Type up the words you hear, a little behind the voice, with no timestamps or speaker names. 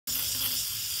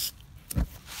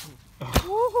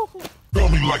Tell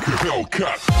me like a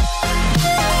Hellcat.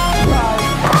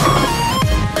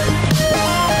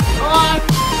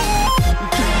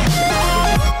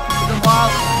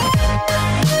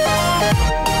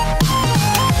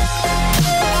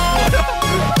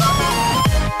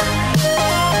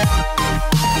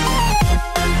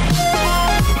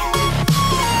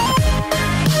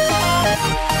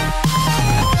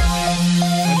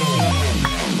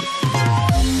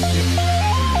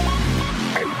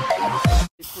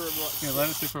 Yeah, let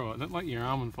it sit for a while. Don't light your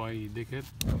arm on fire, you dickhead.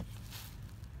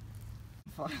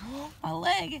 My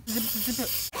leg. Zip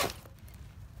it.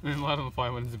 And then light on the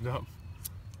fire when it's zipped up.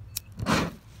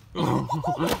 You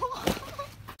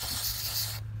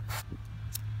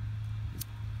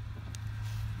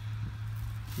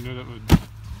know that would...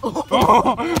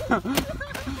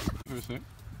 For a sec.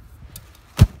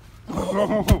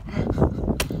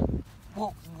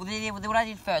 Well, what I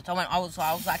did first, I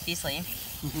was like this, Liam.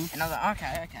 And I was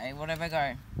like, okay, whatever,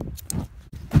 go.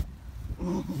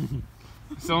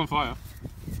 It's still on fire.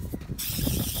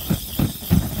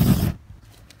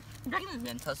 I reckon the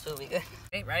Mentos will be good.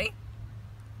 Ready?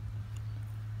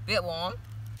 Bit warm.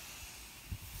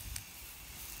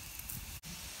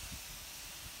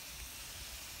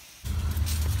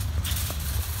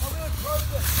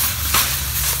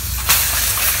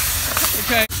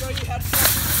 Okay.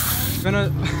 Gonna...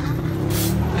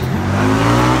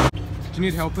 Do you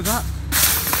need help with that?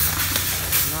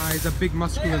 Nah, he's a big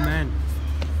muscular man.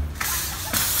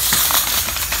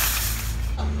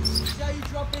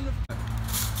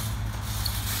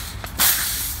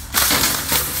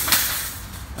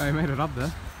 Oh, he made it up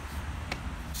there.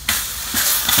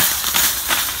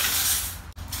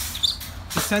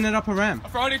 Just send it up a ramp.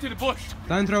 I'm throwing it to the bush.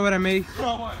 Don't throw it at me.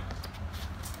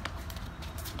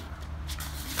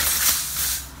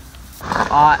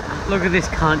 Look at this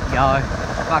cunt go.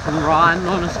 Fucking riding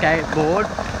on a skateboard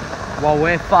while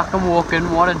we're fucking walking.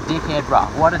 What a dickhead, bro.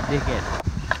 What a dickhead.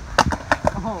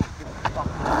 Oh,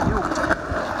 fucking you.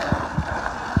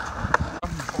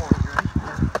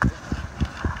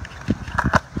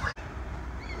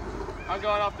 I'm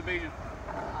going off the beacon.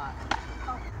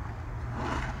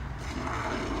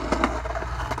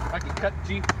 I can cut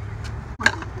G.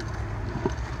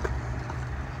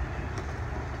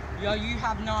 Yo, you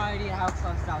have no idea how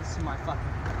close that was to my fucking...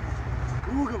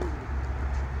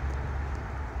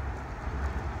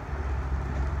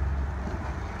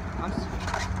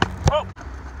 Oh!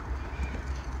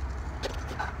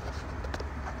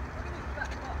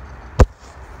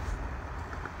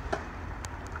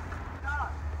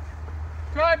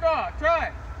 Try, bro,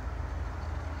 try!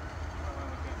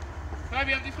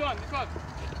 Maybe have this one,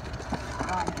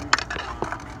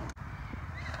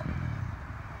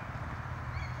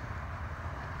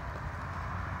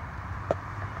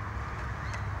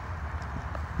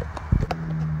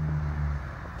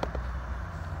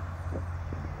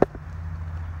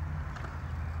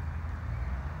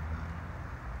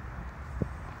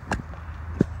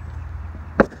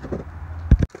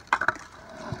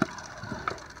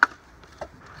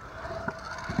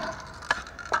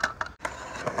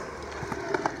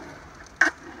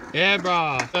 Yeah,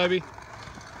 brah. Toby.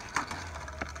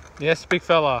 Yes, big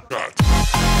fella. Cut.